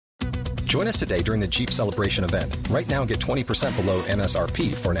Join us today during the Jeep Celebration event. Right now, get 20% below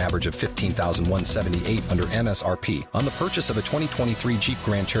MSRP for an average of $15,178 under MSRP on the purchase of a 2023 Jeep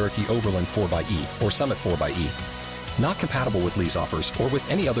Grand Cherokee Overland 4xE or Summit 4xE. Not compatible with lease offers or with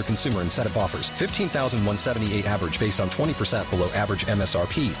any other consumer incentive offers. $15,178 average based on 20% below average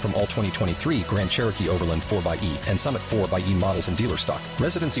MSRP from all 2023 Grand Cherokee Overland 4xE and Summit 4xE models in dealer stock.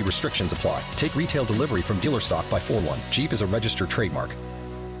 Residency restrictions apply. Take retail delivery from dealer stock by 4/1. Jeep is a registered trademark.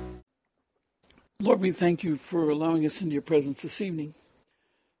 Lord, we thank you for allowing us into your presence this evening.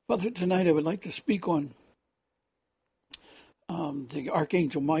 Father, tonight I would like to speak on the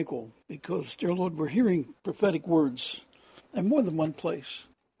Archangel Michael, because, dear Lord, we're hearing prophetic words in more than one place.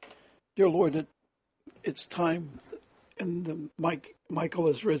 Dear Lord, it's time, and Michael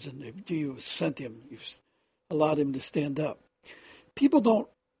has risen. You've sent him. You've allowed him to stand up. People don't,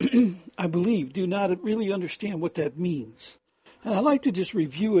 I believe, do not really understand what that means. And I'd like to just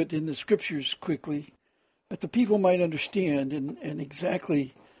review it in the scriptures quickly, that the people might understand and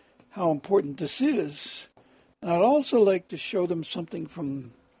exactly how important this is. And I'd also like to show them something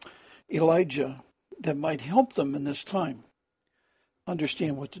from Elijah that might help them in this time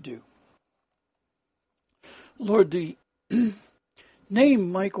understand what to do. Lord, the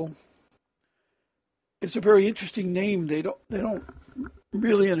name Michael is a very interesting name. They don't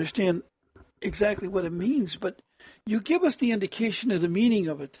really understand exactly what it means, but you give us the indication of the meaning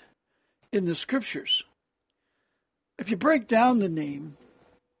of it in the scriptures. If you break down the name,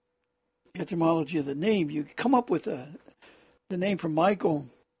 etymology of the name, you come up with the name for Michael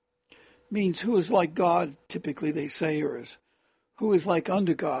means who is like God, typically they say, or is who is like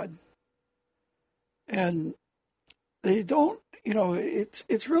unto God. And they don't,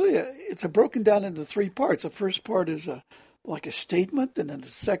 it's really it's broken down into three parts. The first part is like a statement, and then the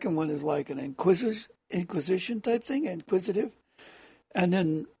second one is like an inquisition type thing, inquisitive. And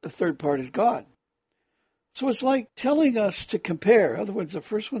then the third part is God. So it's like telling us to compare. In other words, the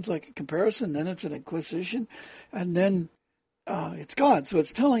first one's like a comparison, then it's an inquisition, and then it's God. So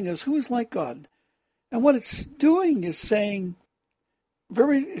it's telling us who is like God. And what it's doing is saying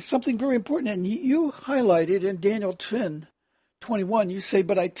something very important. And you highlighted in Daniel 10:21, you say,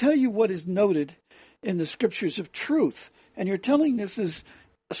 but I tell you what is noted in the scriptures of truth. And you're telling this is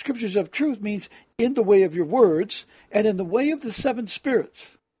scriptures of truth means in the way of your words and in the way of the seven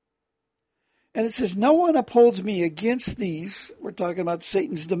spirits. And it says, no one upholds me against these, we're talking about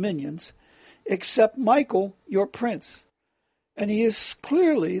Satan's dominions, except Michael, your prince. And he is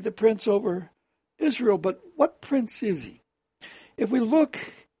clearly the prince over Israel, but what prince is he? If we look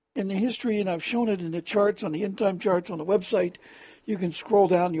in the history, and I've shown it in the charts, on the end time charts on the website, you can scroll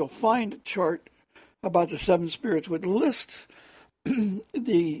down, you'll find a chart about the seven spirits, which lists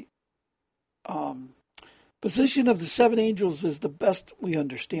the position of the seven angels as the best we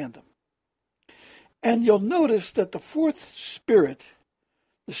understand them. And you'll notice that the fourth spirit,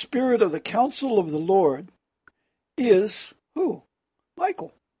 the spirit of the counsel of the Lord, is who?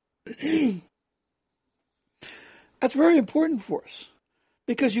 Michael. That's very important for us,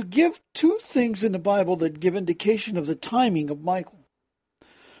 because you give two things in the Bible that give indication of the timing of Michael.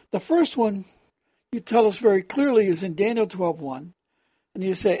 The first one, you tell us very clearly, is in Daniel 12:1. And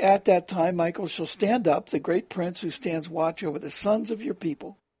you say, at that time Michael shall stand up, the great prince who stands watch over the sons of your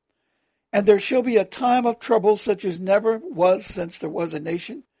people. And there shall be a time of trouble such as never was since there was a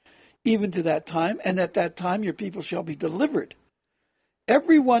nation, even to that time. And at that time your people shall be delivered,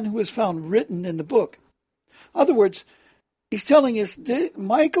 everyone who is found written in the book. In other words, he's telling us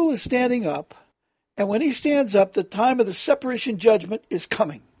Michael is standing up, and when he stands up, the time of the separation judgment is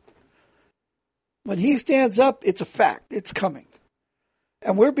coming. When he stands up, it's a fact. It's coming.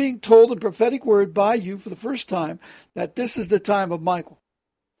 And we're being told in prophetic word by you for the first time that this is the time of Michael,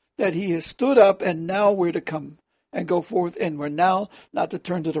 that he has stood up, and now we're to come and go forth, and we're now not to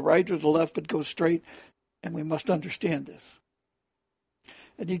turn to the right or the left, but go straight, and we must understand this.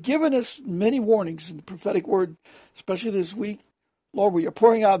 And you've given us many warnings in the prophetic word, especially this week. Lord, we are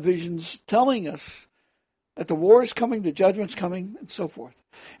pouring out visions telling us that the war is coming, the judgment's coming, and so forth.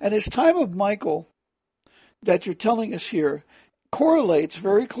 And this time of Michael that you're telling us here correlates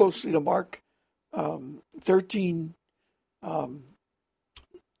very closely to Mark 13,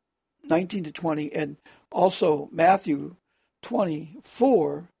 19 to 20, and also Matthew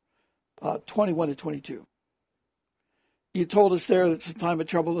 24, 21 to 22. You told us there that it's a time of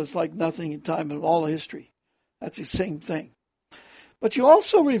trouble that's like nothing in time in all history. That's the same thing. But you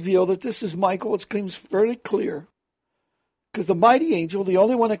also reveal that this is Michael. It seems very clear, because the mighty angel, the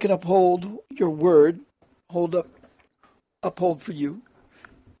only one that can uphold your word, uphold for you,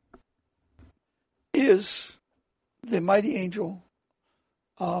 is the mighty angel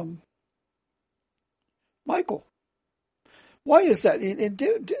Michael. Why is that? In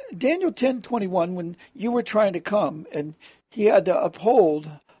Daniel 10:21, when you were trying to come and he had to uphold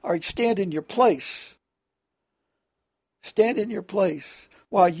or stand in your place,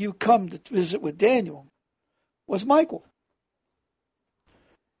 while you come to visit with Daniel, was Michael.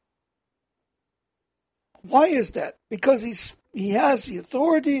 Why is that? Because he has the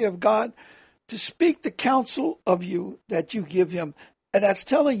authority of God to speak the counsel of you that you give him. And that's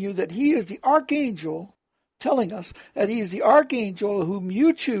telling you that he is the archangel, telling us that he is the archangel whom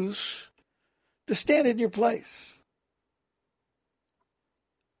you choose to stand in your place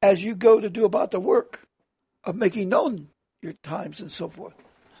as you go to do about the work of making known your times and so forth.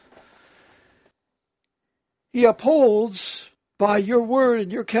 He upholds by your word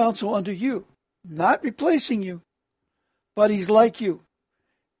and your counsel unto you, not replacing you, but he's like you.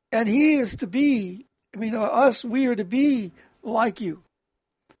 And he is to be, we are to be like you.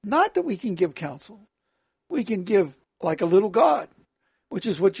 Not that we can give counsel. We can give like a little God, which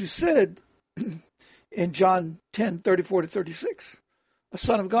is what you said in John 10:34-36, a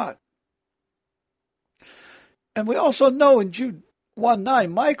son of God. And we also know in Jude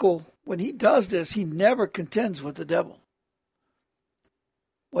 1:9, Michael, when he does this, he never contends with the devil.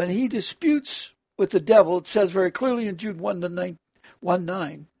 When he disputes with the devil, it says very clearly in Jude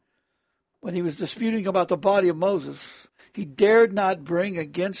 1:9, when he was disputing about the body of Moses, he dared not bring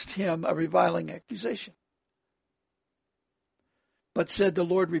against him a reviling accusation, but said, "The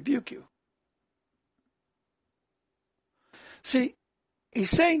Lord rebuke you." See,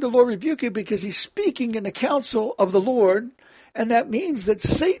 he's saying the Lord rebuke you because he's speaking in the counsel of the Lord, and that means that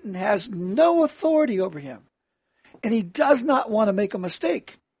Satan has no authority over him. And he does not want to make a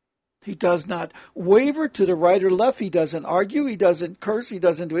mistake. He does not waver to the right or left. He doesn't argue. He doesn't curse. He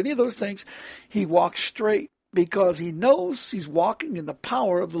doesn't do any of those things. He walks straight because he knows he's walking in the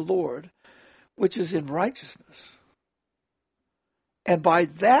power of the Lord, which is in righteousness. And by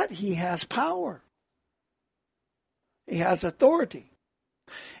that, he has power. He has authority.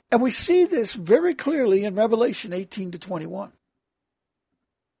 And we see this very clearly in Revelation 18-21.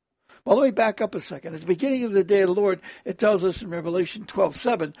 Well, let me back up a second. At the beginning of the day of the Lord, it tells us in Revelation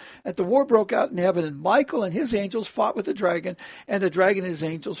 12:7 that the war broke out in heaven, and Michael and his angels fought with the dragon, and the dragon and his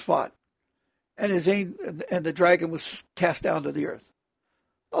angels fought. And the dragon was cast down to the earth.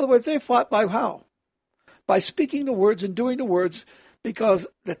 In other words, they fought by how? By speaking the words and doing the words, because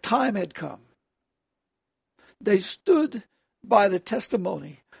the time had come. They stood by the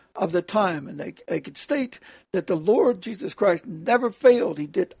testimony of the time, and they could state that the Lord Jesus Christ never failed. He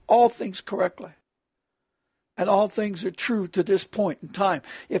did all things correctly. And all things are true to this point in time.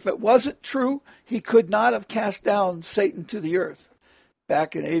 If it wasn't true, he could not have cast down Satan to the earth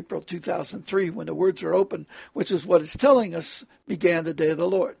back in April 2003 when the words were open, which is what it's telling us began the day of the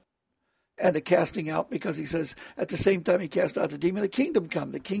Lord. And the casting out, because he says at the same time he cast out the demon, the kingdom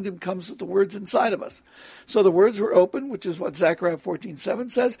come. The kingdom comes with the words inside of us. So the words were open, which is what Zechariah 14:7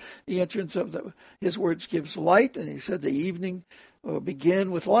 says. The entrance of his words gives light, and he said the evening will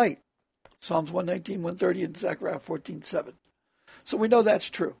begin with light. Psalms 119, 130, and Zechariah 14:7. So we know that's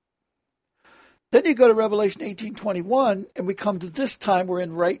true. Then you go to Revelation 18:21, and we come to this time we're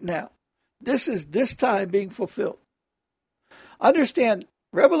in right now. This is this time being fulfilled. Understand,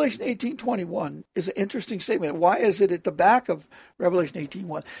 Revelation 18:21 is an interesting statement. Why is it at the back of Revelation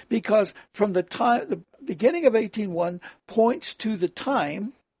 18:1? Because from the beginning of 18:1 points to the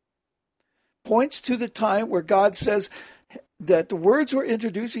time where God says that the words were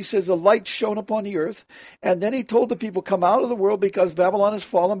introduced. He says the light shone upon the earth, and then he told the people, come out of the world because Babylon has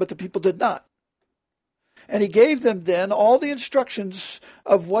fallen, but the people did not. And he gave them then all the instructions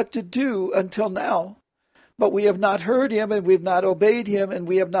of what to do until now. But we have not heard him, and we have not obeyed him, and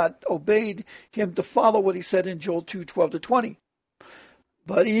we have not obeyed him to follow what he said in Joel 2:12-20.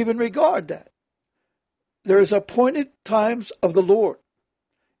 But even regard that. There is appointed times of the Lord.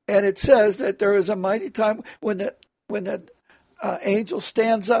 And it says that there is a mighty time when the angel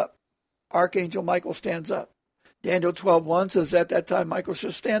stands up. Archangel Michael stands up. Daniel 12:1 says at that time Michael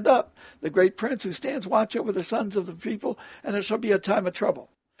shall stand up, the great prince who stands watch over the sons of the people, and there shall be a time of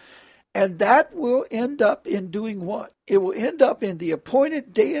trouble. And that will end up in doing what? It will end up in the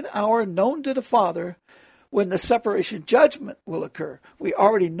appointed day and hour known to the Father when the separation judgment will occur. We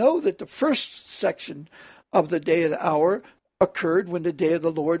already know that the first section of the day and hour occurred when the day of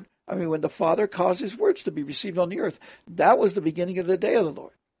the Lord, when the Father caused his words to be received on the earth. That was the beginning of the day of the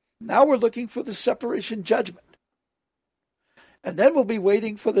Lord. Now we're looking for the separation judgment. And then we'll be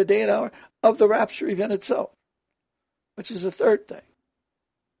waiting for the day and hour of the rapture event itself, which is the third thing.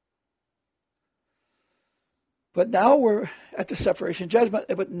 But now we're at the separation judgment.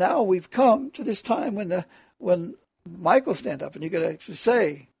 But now we've come to this time when Michael stand up, and you could actually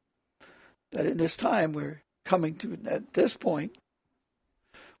say that in this time we're coming to, at this point,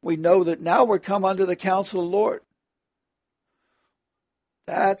 we know that now we're come under the counsel of the Lord.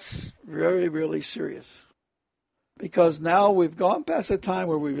 That's very, really serious. Because now we've gone past the time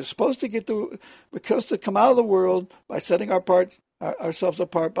where we were supposed to come out of the world by setting ourselves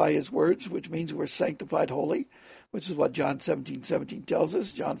apart by his words, which means we're sanctified holy, which is what John 17:17 tells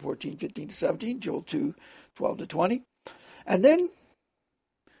us, John 14:15-17, Joel 2:12-20. And then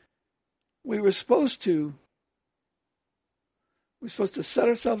we were supposed to set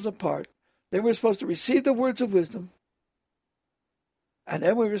ourselves apart. Then we were supposed to receive the words of wisdom. And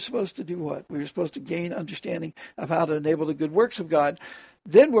then we were supposed to do what? We were supposed to gain understanding of how to enable the good works of God.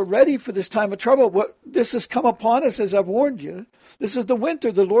 Then we're ready for this time of trouble. This has come upon us, as I've warned you. This is the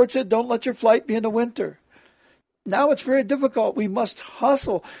winter. The Lord said, don't let your flight be in the winter. Now it's very difficult. We must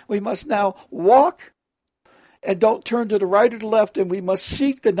hustle. We must now walk and don't turn to the right or the left. And we must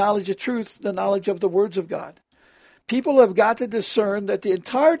seek the knowledge of truth, the knowledge of the words of God. People have got to discern that the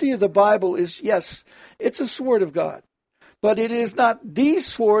entirety of the Bible is, yes, it's a sword of God. But it is not the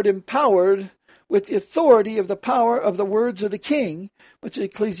sword empowered with the authority of the power of the words of the king, which is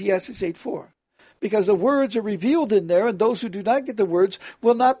Ecclesiastes 8:4. Because the words are revealed in there, and those who do not get the words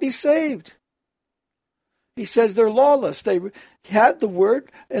will not be saved. He says they're lawless. They had the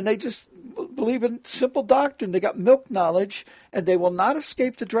word, and they just believe in simple doctrine. They got milk knowledge, and they will not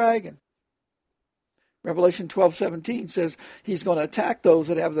escape the dragon. Revelation 12:17 says he's going to attack those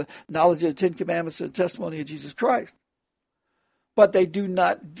that have the knowledge of the Ten Commandments and the testimony of Jesus Christ. But they do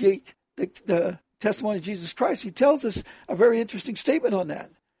not get the testimony of Jesus Christ. He tells us a very interesting statement on that.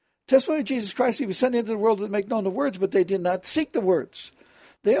 Testimony of Jesus Christ, he was sent into the world to make known the words, but they did not seek the words.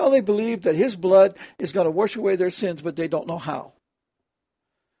 They only believe that his blood is going to wash away their sins, but they don't know how.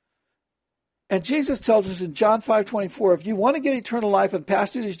 And Jesus tells us in John 5:24, if you want to get eternal life and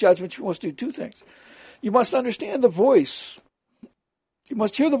pass through these judgments, you must do two things. You must understand the voice. You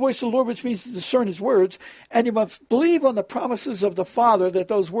must hear the voice of the Lord, which means to discern his words, and you must believe on the promises of the Father that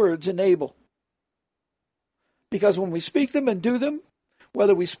those words enable. Because when we speak them and do them,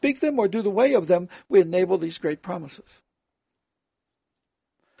 whether we speak them or do the way of them, we enable these great promises.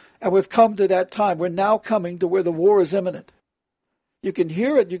 And we've come to that time. We're now coming to where the war is imminent. You can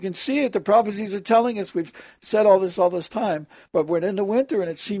hear it. You can see it. The prophecies are telling us. We've said all this time. But we're in the winter,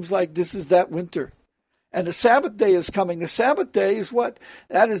 and it seems like this is that winter. And the Sabbath day is coming. The Sabbath day is what?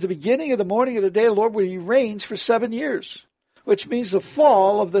 That is the beginning of the morning of the day of the Lord where he reigns for 7 years, which means the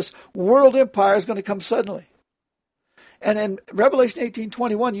fall of this world empire is going to come suddenly. And in Revelation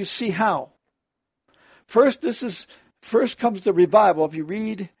 18:21, you see how. First comes the revival. If you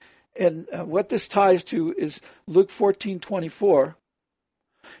read, and what this ties to is Luke 14:24.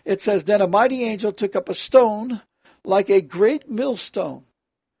 It says, then a mighty angel took up a stone like a great millstone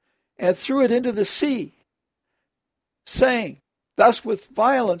and threw it into the sea, saying, thus with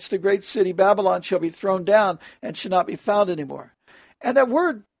violence the great city Babylon shall be thrown down and shall not be found anymore. And that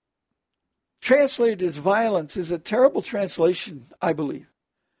word translated as violence is a terrible translation, I believe.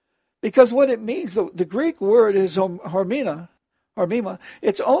 Because what it means, the Greek word is hormima.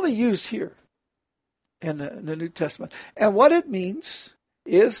 It's only used here in the New Testament. And what it means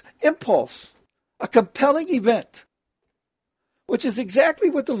is impulse, a compelling event, which is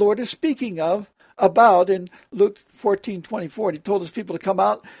exactly what the Lord is speaking about in Luke 14:24. He told his people to come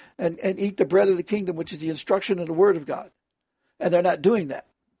out and eat the bread of the kingdom, which is the instruction of the word of God. And they're not doing that.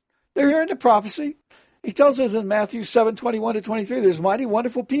 They're hearing the prophecy. He tells us in Matthew 7:21-23, there's mighty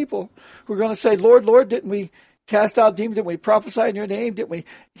wonderful people who are going to say, Lord, Lord, didn't we cast out demons? Didn't we prophesy in your name? Didn't we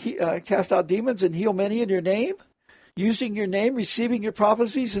cast out demons and heal many in your name? Using your name, receiving your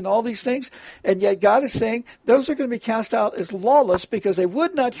prophecies and all these things. And yet God is saying those are going to be cast out as lawless because they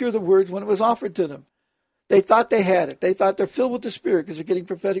would not hear the words when it was offered to them. They thought they had it. They thought they're filled with the Spirit because they're getting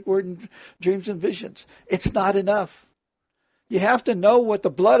prophetic word and dreams and visions. It's not enough. You have to know what the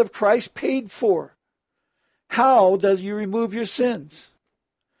blood of Christ paid for. How does you remove your sins?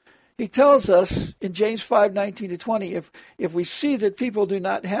 He tells us in James 5:19-20, if we see that people do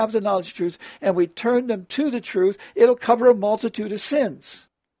not have the knowledge of truth and we turn them to the truth, it'll cover a multitude of sins.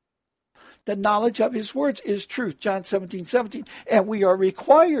 The knowledge of his words is truth, John 17:17. And we are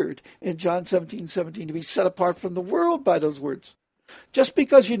required in John 17:17 to be set apart from the world by those words. Just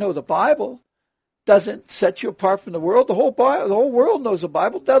because you know the Bible doesn't set you apart from the world. The whole world knows the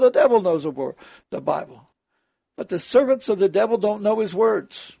Bible. The devil knows the Bible. But the servants of the devil don't know his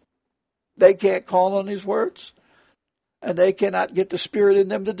words. They can't call on his words, and they cannot get the Spirit in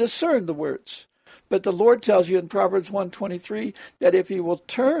them to discern the words. But the Lord tells you in Proverbs 1:23 that if you will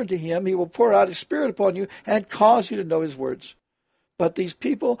turn to him, he will pour out his Spirit upon you and cause you to know his words. But these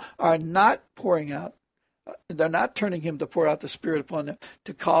people are not pouring out. They're not turning him to pour out the Spirit upon them,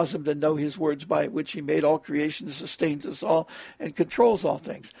 to cause them to know his words by which he made all creation, sustains us all, and controls all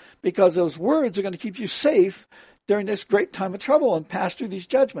things. Because those words are going to keep you safe during this great time of trouble and pass through these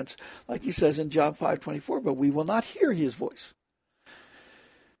judgments. Like he says in John 5:24, but we will not hear his voice.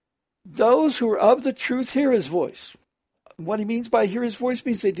 Those who are of the truth hear his voice. What he means by hear his voice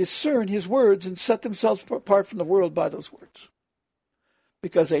means they discern his words and set themselves apart from the world by those words.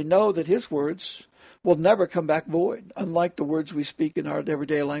 Because they know that his words will never come back void, unlike the words we speak in our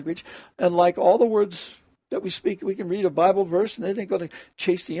everyday language. And like all the words that we speak, we can read a Bible verse and it ain't going to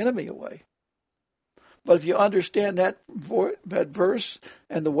chase the enemy away. But if you understand that verse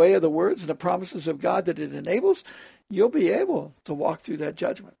and the way of the words and the promises of God that it enables, you'll be able to walk through that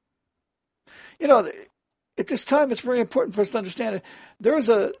judgment. You know, at this time, it's very important for us to understand it. There is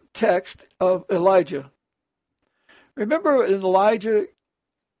a text of Elijah. Remember when Elijah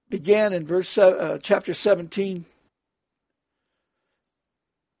began in chapter 17?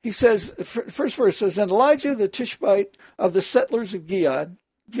 He says, first verse says, and Elijah the Tishbite of the settlers of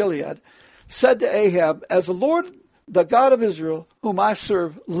Gilead, said to Ahab, as the Lord, the God of Israel, whom I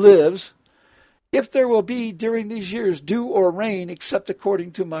serve, lives, if there will be during these years dew or rain except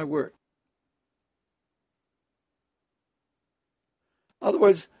according to my word. In other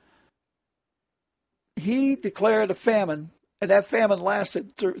words, he declared a famine, and that famine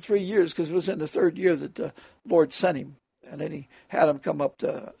lasted 3 years because it was in the third year that the Lord sent him. And then he had him come up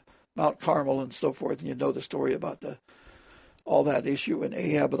to Mount Carmel and so forth, and you know the story about all that issue and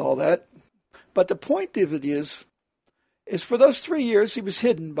Ahab and all that. But the point of it is for those 3 years he was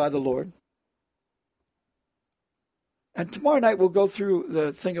hidden by the Lord. And tomorrow night we'll go through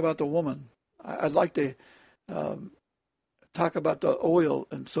the thing about the woman. I'd like to talk about the oil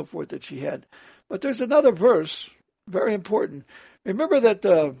and so forth that she had. But there's another verse, very important. Remember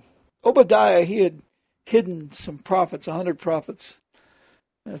that Obadiah, he had hidden some prophets, 100 prophets,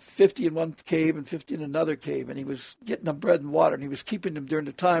 50 in one cave and 50 in another cave, and he was getting them bread and water, and he was keeping them during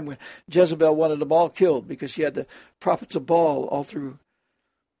the time when Jezebel wanted them all killed because she had the prophets of Baal all through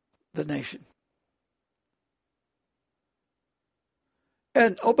the nation.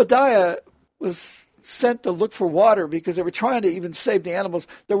 And Obadiah was sent to look for water because they were trying to even save the animals.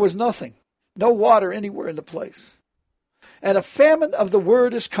 There was nothing, no water anywhere in the place. And a famine of the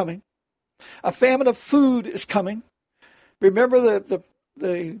word is coming. A famine of food is coming. Remember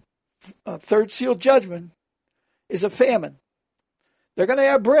the third seal judgment is a famine. They're going to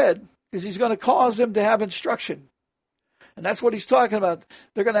have bread because he's going to cause them to have instruction. And that's what he's talking about.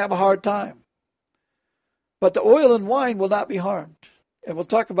 They're going to have a hard time. But the oil and wine will not be harmed. And we'll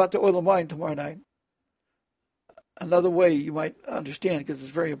talk about the oil and wine tomorrow night. Another way you might understand, because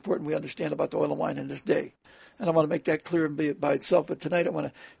it's very important we understand about the oil and wine in this day. And I want to make that clear and be it by itself. But tonight I want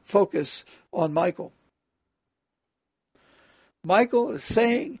to focus on Michael. Michael is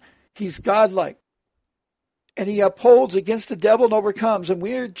saying he's godlike. And he upholds against the devil and overcomes. And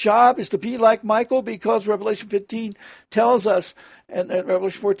our job is to be like Michael because Revelation 15 tells us, and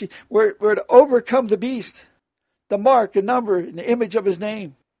Revelation 14, we're to overcome the beast, the mark, the number, and the image of his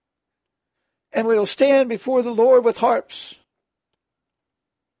name. And we will stand before the Lord with harps.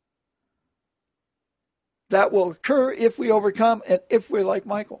 That will occur if we overcome and if we're like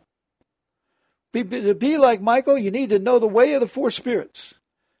Michael. To be like Michael, you need to know the way of the four spirits,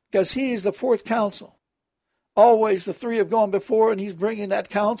 because he is the fourth counsel. Always the three have gone before, and he's bringing that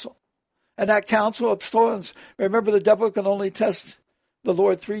counsel. And that counsel abstains. Remember, the devil can only test the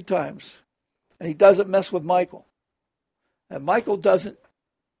Lord 3 times. And he doesn't mess with Michael. And Michael doesn't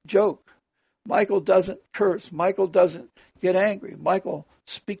joke. Michael doesn't curse. Michael doesn't get angry. Michael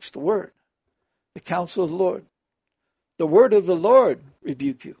speaks the word, the counsel of the Lord. The word of the Lord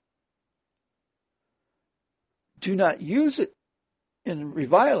rebuke you. Do not use it in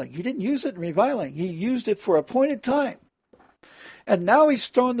reviling. He didn't use it in reviling. He used it for appointed time. And now he's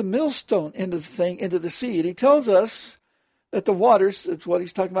thrown the millstone into the sea. And he tells us that the waters, that's what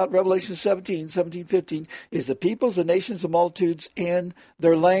he's talking about, Revelation 17:15, is the peoples, the nations, the multitudes, and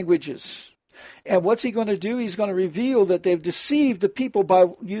their languages. And what's he going to do? He's going to reveal that they've deceived the people by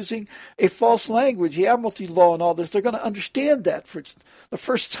using a false language, the admiralty law and all this. They're going to understand that for the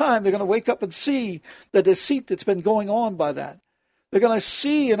first time. They're going to wake up and see the deceit that's been going on by that. They're going to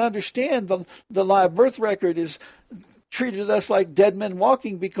see and understand the live birth record is treated us like dead men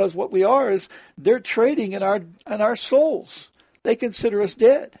walking, because what we are is they're trading in our souls. They consider us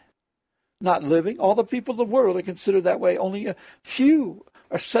dead, not living. All the people of the world are considered that way. Only a few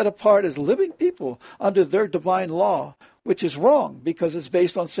are set apart as living people under their divine law, which is wrong because it's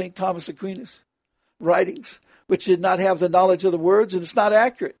based on St. Thomas Aquinas' writings, which did not have the knowledge of the words, and it's not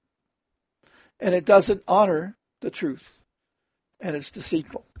accurate. And it doesn't honor the truth, and it's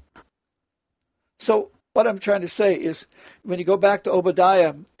deceitful. So what I'm trying to say is, when you go back to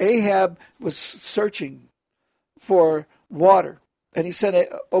Obadiah, Ahab was searching for water. And he sent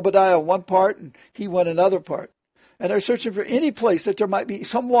Obadiah one part, and he went another part. And they're searching for any place that there might be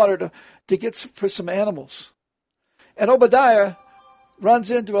some water to get for some animals. And Obadiah runs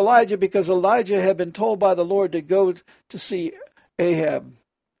into Elijah because Elijah had been told by the Lord to go to see Ahab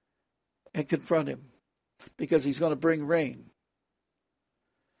and confront him because he's going to bring rain.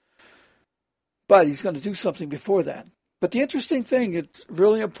 But he's going to do something before that. But the interesting thing, it's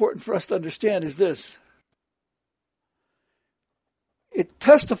really important for us to understand, is this. It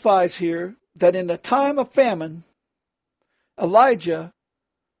testifies here that in the time of famine, Elijah,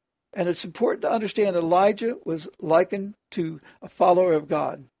 and it's important to understand Elijah was likened to a follower of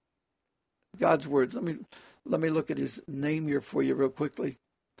God, God's words. Let me look at his name here for you real quickly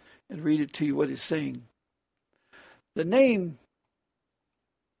and read it to you what he's saying. The name,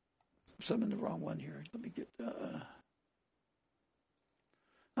 I'm in the wrong one here. Let me get,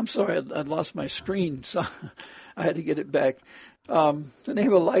 I'm sorry, I'd lost my screen, so I had to get it back. The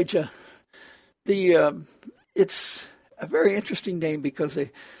name Elijah, it's a very interesting name because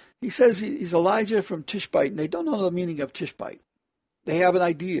he says he's Elijah from Tishbite, and they don't know the meaning of Tishbite. They have an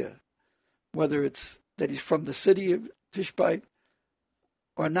idea whether it's that he's from the city of Tishbite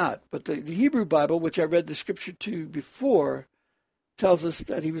or not. But the Hebrew Bible, which I read the scripture to before, tells us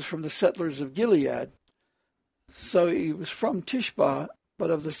that he was from the settlers of Gilead. So he was from Tishba,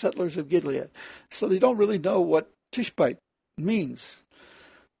 but of the settlers of Gilead. So they don't really know what Tishbite means.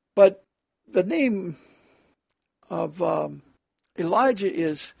 But the name of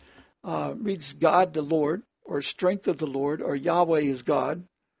Elijah reads God the Lord, or strength of the Lord, or Yahweh is God,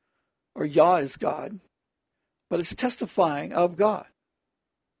 or Yah is God. But it's testifying of God.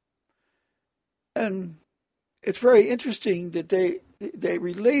 And it's very interesting that they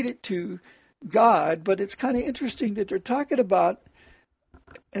relate it to God, but it's kind of interesting that they're talking about,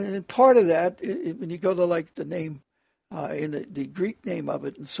 and in part of that, when you go to like the name, in the Greek name of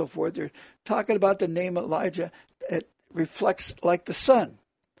it and so forth, they're talking about the name Elijah. It reflects like the sun.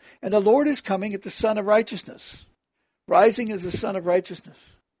 And the Lord is coming at the sun of righteousness, rising as the sun of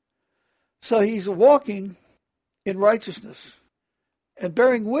righteousness. So he's walking in righteousness and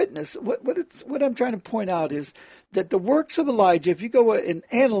bearing witness. What I'm trying to point out is that the works of Elijah, if you go and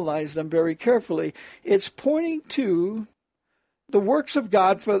analyze them very carefully, it's pointing to the works of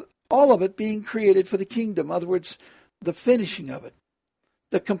God, for all of it being created for the kingdom. In other words, the finishing of it,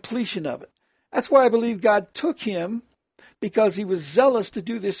 the completion of it. That's why I believe God took him, because he was zealous to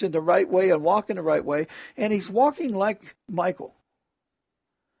do this in the right way and walk in the right way. And he's walking like Michael.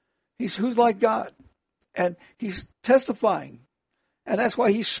 Who's like God. And he's testifying. And that's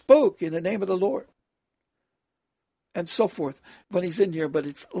why he spoke in the name of the Lord. And so forth when he's in here. But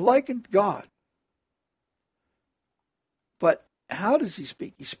it's likened God. But how does he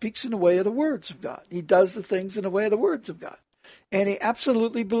speak? He speaks in the way of the words of God. He does the things in the way of the words of God. And he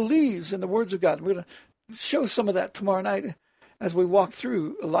absolutely believes in the words of God. We're going to show some of that tomorrow night as we walk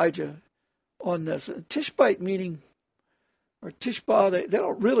through Elijah on this. Tishbite meaning, or Tishba, they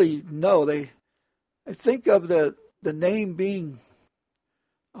don't really know. They think of the name being,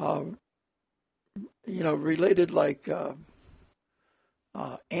 related like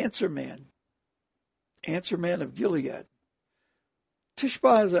Answer Man of Gilead.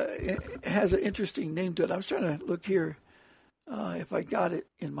 Tishba has an interesting name to it. I was trying to look here if I got it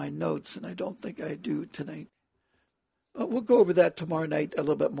in my notes, and I don't think I do tonight. We'll go over that tomorrow night a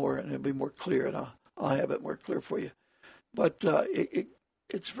little bit more, and it'll be more clear, and I'll have it more clear for you. But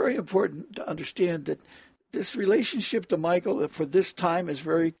it's very important to understand that this relationship to Michael for this time is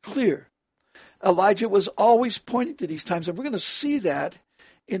very clear. Elijah was always pointing to these times, and we're going to see that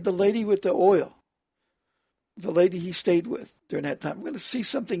in the lady with the oil, the lady he stayed with during that time. We're going to see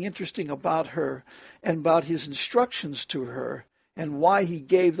something interesting about her and about his instructions to her and why he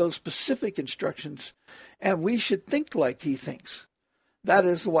gave those specific instructions. And we should think like he thinks. That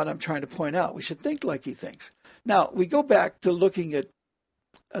is what I'm trying to point out. We should think like he thinks. Now, we go back to looking at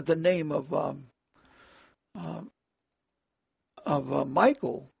the name of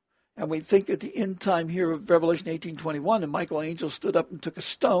Michael, and we think at the end time here of Revelation 18:21, and Michael angel stood up and took a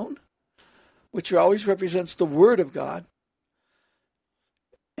stone, which always represents the Word of God.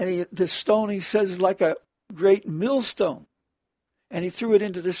 And the stone, he says, is like a great millstone. And he threw it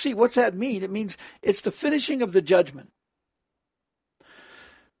into the sea. What's that mean? It means it's the finishing of the judgment.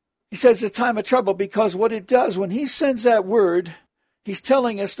 He says it's a time of trouble because what it does, when he sends that word, he's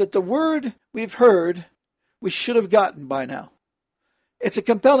telling us that the word we've heard, we should have gotten by now. It's a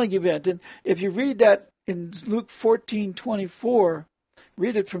compelling event. And if you read that in Luke 14:24,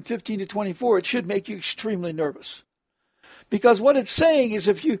 read it from 15 to 24, it should make you extremely nervous. Because what it's saying is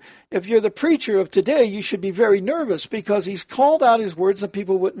if you're the preacher of today, you should be very nervous because he's called out his words and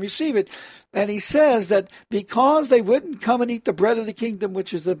people wouldn't receive it. And he says that because they wouldn't come and eat the bread of the kingdom,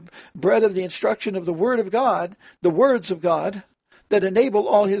 which is the bread of the instruction of the word of God, the words of God that enable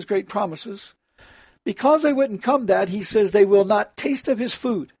all his great promises, because they wouldn't come that, he says they will not taste of his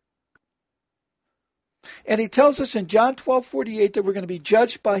food. And he tells us in John 12:48 that we're going to be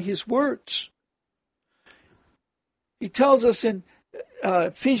judged by his words. He tells us in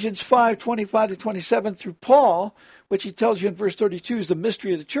Ephesians 5:25 to 27 through Paul, which he tells you in verse 32 is the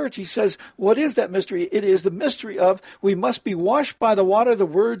mystery of the church. He says, what is that mystery? It is the mystery of we must be washed by the water of the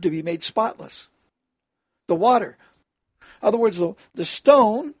word to be made spotless. The water. In other words, the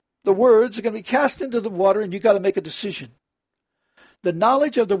stone, the words are going to be cast into the water and you've got to make a decision. The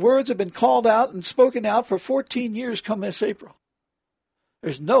knowledge of the words have been called out and spoken out for 14 years come this April.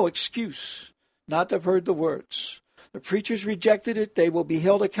 There's no excuse not to have heard the words. The preachers rejected it. They will be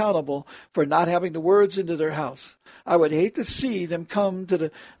held accountable for not having the words into their house. I would hate to see them come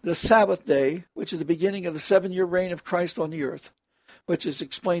to the Sabbath day, which is the beginning of the 7-year reign of Christ on the earth, which is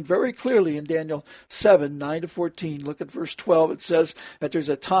explained very clearly in Daniel 7:9 to 14. Look at verse 12. It says that there's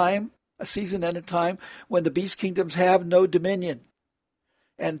a time, a season and a time, when the beast kingdoms have no dominion.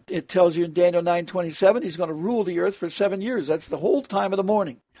 And it tells you in Daniel 9:27, he's going to rule the earth for 7 years. That's the whole time of the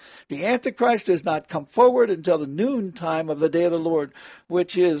morning. The Antichrist does not come forward until the noon time of the day of the Lord,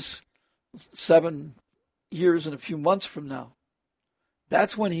 which is 7 years and a few months from now.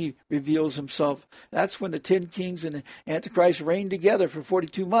 That's when he reveals himself. That's when the 10 kings and the Antichrist reign together for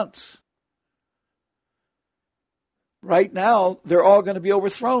 42 months. Right now, they're all going to be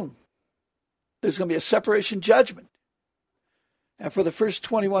overthrown. There's going to be a separation judgment. And for the first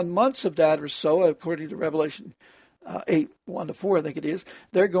 21 months of that or so, according to Revelation 8:1-4, I think it is,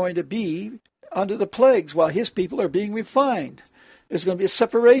 they're going to be under the plagues while his people are being refined. There's going to be a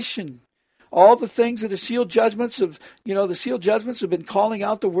separation. All the things that the sealed judgments have been calling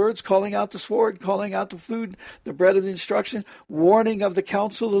out the words, calling out the sword, calling out the food, the bread of the instruction, warning of the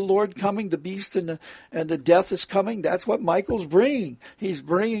counsel of the Lord coming, the beast and the death is coming. That's what Michael's bringing. He's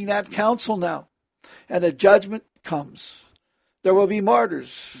bringing that counsel now. And the judgment comes. There will be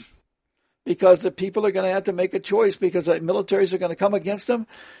martyrs because the people are going to have to make a choice because the militaries are going to come against them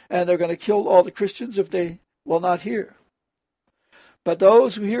and they're going to kill all the Christians if they will not hear. But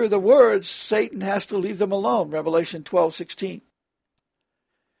those who hear the words, Satan has to leave them alone, Revelation 12:16.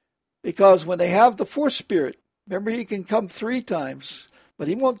 Because when they have the fourth spirit, remember he can come 3 times, but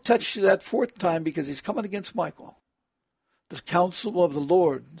he won't touch you that 4th time because he's coming against Michael. The counsel of the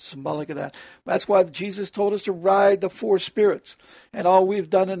Lord, symbolic of that. That's why Jesus told us to ride the 4 spirits. And all we've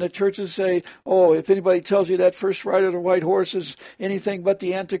done in the churches say, oh, if anybody tells you that first rider of the white horse is anything but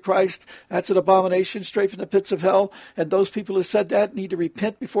the Antichrist, that's an abomination straight from the pits of hell. And those people who said that need to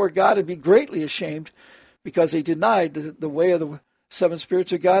repent before God and be greatly ashamed because they denied the way of the 7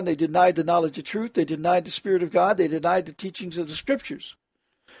 spirits of God. And they denied the knowledge of truth. They denied the Spirit of God. They denied the teachings of the Scriptures.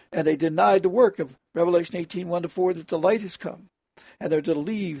 And they denied the work of Revelation 18:1-4 that the light has come. And they're to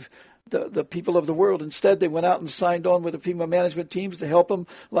leave the people of the world. Instead, they went out and signed on with the FEMA management teams to help them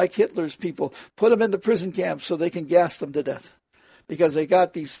like Hitler's people. Put them into prison camps so they can gas them to death. Because they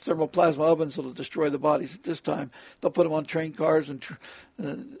got these thermoplasma ovens that will destroy the bodies at this time. They'll put them on train cars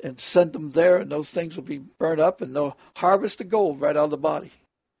and send them there, and those things will be burned up, and they'll harvest the gold right out of the body.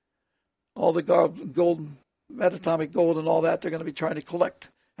 All the gold, metatomic gold and all that, they're going to be trying to collect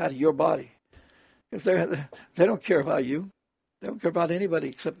out of your body. Because they don't care about you. They don't care about anybody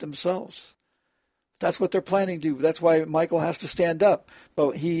except themselves. That's what they're planning to do. That's why Michael has to stand up.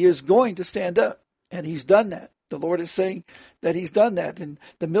 But he is going to stand up, and he's done that. The Lord is saying that he's done that. And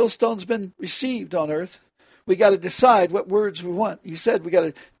the millstone's been received on earth. We got to decide what words we want. He said we got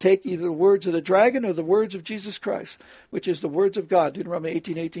to take either the words of the dragon or the words of Jesus Christ, which is the words of God, Deuteronomy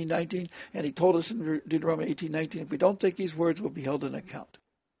 18:19. And he told us in Deuteronomy 18:19, if we don't take these words, we'll be held in account.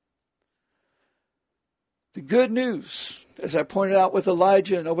 The good news, as I pointed out with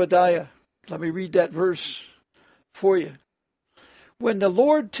Elijah and Obadiah, let me read that verse for you. When the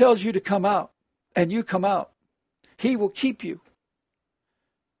Lord tells you to come out, and you come out, he will keep you.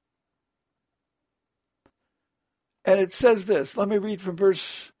 And it says this. Let me read from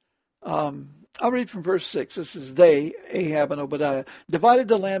verse I'll read from verse 6. This is they, Ahab and Obadiah, divided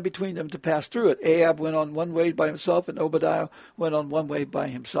the land between them to pass through it. Ahab went on one way by himself, and Obadiah went on one way by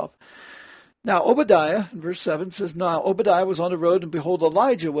himself. Now Obadiah, in verse 7, says, Now Obadiah was on the road, and behold,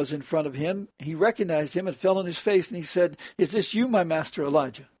 Elijah was in front of him. He recognized him and fell on his face, and he said, Is this you, my master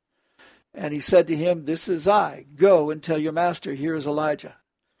Elijah? And he said to him, This is I. Go and tell your master, here is Elijah.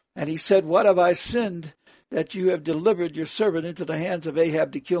 And he said, What have I sinned that you have delivered your servant into the hands of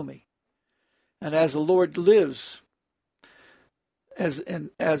Ahab to kill me? And as the Lord lives, as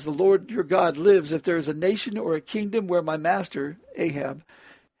the Lord your God lives, if there is a nation or a kingdom where my master, Ahab,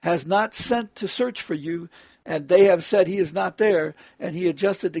 has not sent to search for you, and they have said he is not there, and he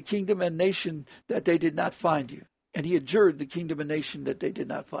adjusted the kingdom and nation that they did not find you. And he adjured the kingdom and nation that they did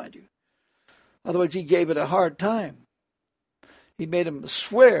not find you. Otherwise, he gave it a hard time. He made him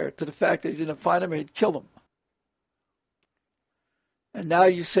swear to the fact that he didn't find him, and he'd kill him. And now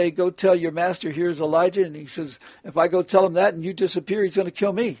you say, go tell your master, here's Elijah. And he says, if I go tell him that and you disappear, he's going to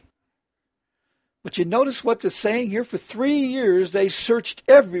kill me. But you notice what it's saying here? For 3 years, they searched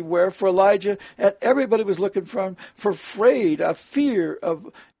everywhere for Elijah, and everybody was looking for him, for fear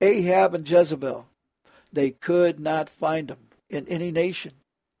of Ahab and Jezebel. They could not find him in any nation.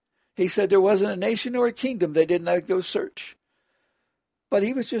 He said there wasn't a nation or a kingdom they did not go search. But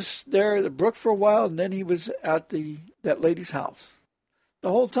he was just there at the brook for a while, and then he was at that lady's house the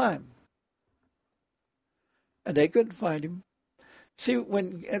whole time. And they couldn't find him. See,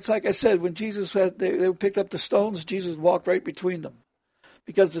 it's like I said, when Jesus they picked up the stones, Jesus walked right between them.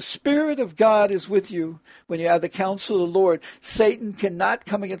 Because the Spirit of God is with you when you have the counsel of the Lord. Satan cannot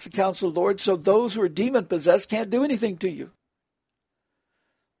come against the counsel of the Lord, so those who are demon-possessed can't do anything to you.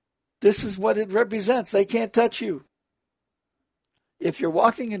 This is what it represents. They can't touch you. If you're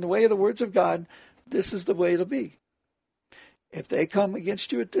walking in the way of the words of God, this is the way it'll be. If they come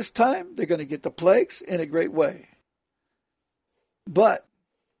against you at this time, they're going to get the plagues in a great way. But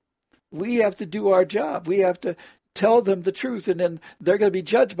we have to do our job. We have to tell them the truth, and then they're going to be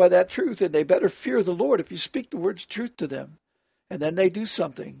judged by that truth, and they better fear the Lord if you speak the words of truth to them. And then they do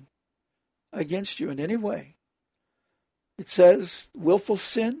something against you in any way. It says, willful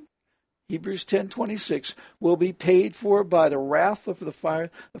sin, Hebrews 10:26, will be paid for by the wrath of the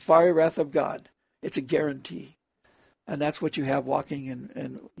fiery wrath of God. It's a guarantee. And that's what you have walking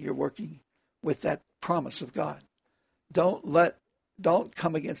and you're working with that promise of God. Don't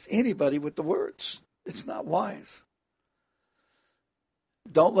come against anybody with the words. It's not wise.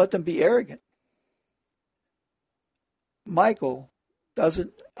 Don't let them be arrogant. Michael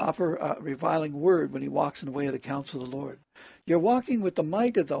doesn't offer a reviling word when he walks in the way of the counsel of the Lord. You're walking with the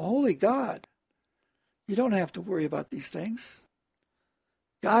might of the Holy God. You don't have to worry about these things.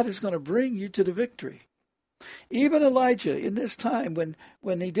 God is going to bring you to the victory. Even Elijah, in this time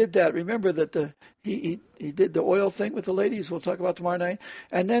when he did that, remember that he did the oil thing with the ladies, we'll talk about tomorrow night,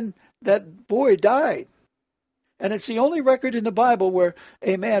 and then that boy died. And it's the only record in the Bible where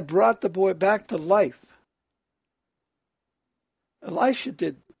a man brought the boy back to life. Elisha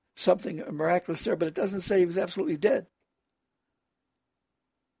did something miraculous there, but it doesn't say he was absolutely dead.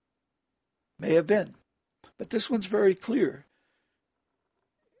 May have been. But this one's very clear.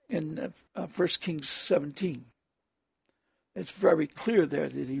 In 1 Kings 17, it's very clear there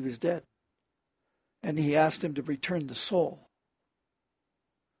that he was dead. And he asked him to return the soul.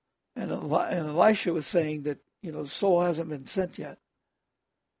 And Elisha was saying that, the soul hasn't been sent yet.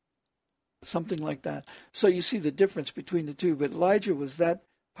 Something like that. So you see the difference between the two. But Elijah was that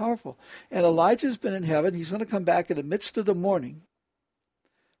powerful. And Elijah's been in heaven. He's going to come back in the midst of the morning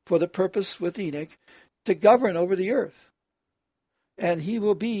for the purpose with Enoch to govern over the earth. And he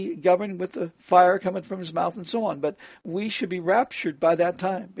will be governed with the fire coming from his mouth and so on. But we should be raptured by that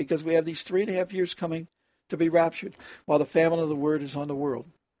time because we have these 3.5 years coming to be raptured while the famine of the word is on the world.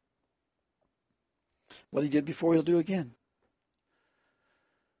 What he did before, he'll do again.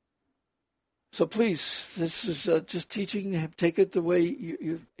 So please, this is just teaching. Take it the way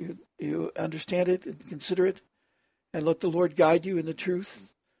you understand it and consider it. And let the Lord guide you in the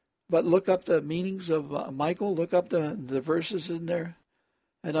truth. But look up the meanings of Michael. Look up the verses in there.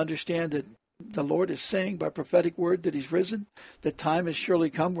 And understand that the Lord is saying by prophetic word that he's risen. The time has surely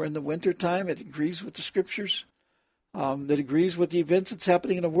come. We're in the winter time. It agrees with the scriptures. That agrees with the events that's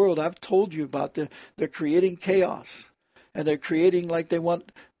happening in the world. I've told you about they're creating chaos. And they're creating like they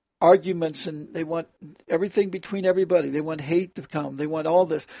want arguments and they want everything between everybody. They want hate to come. They want all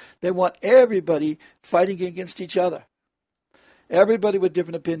this. They want everybody fighting against each other. Everybody with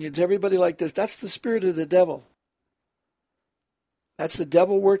different opinions. Everybody like this. That's the spirit of the devil. That's the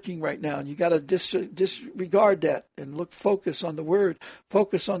devil working right now, and you got to disregard that and focus on the word,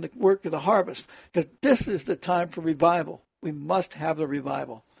 focus on the work of the harvest, because this is the time for revival. We must have the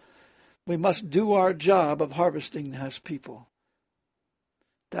revival. We must do our job of harvesting as people.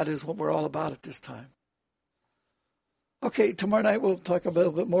 That is what we're all about at this time. Okay, tomorrow night we'll talk a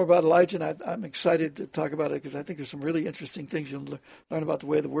little bit more about Elijah, and I'm excited to talk about it because I think there's some really interesting things you'll learn about the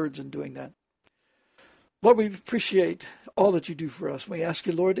way of the words in doing that. Lord, we appreciate all that you do for us. We ask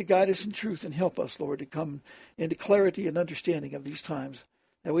you, Lord, to guide us in truth and help us, Lord, to come into clarity and understanding of these times,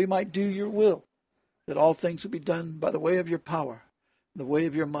 that we might do your will, that all things will be done by the way of your power, the way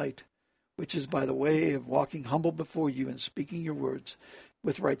of your might, which is by the way of walking humble before you and speaking your words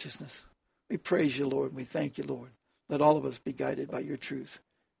with righteousness. We praise you, Lord, and we thank you, Lord. Let all of us be guided by your truth.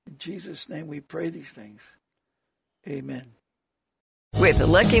 In Jesus' name we pray these things. Amen. With the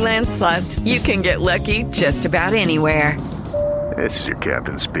Lucky Land Slots, you can get lucky just about anywhere. This is your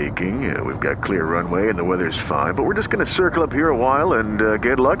captain speaking. We've got clear runway and the weather's fine, but we're just going to circle up here a while and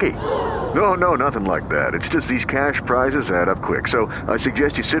get lucky. No, nothing like that. It's just these cash prizes add up quick. So I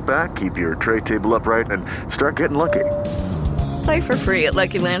suggest you sit back, keep your tray table upright, and start getting lucky. Play for free at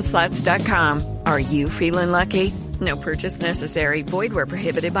LuckyLandSlots.com. Are you feeling lucky? No purchase necessary. Void where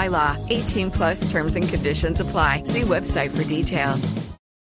prohibited by law. 18+ terms and conditions apply. See website for details.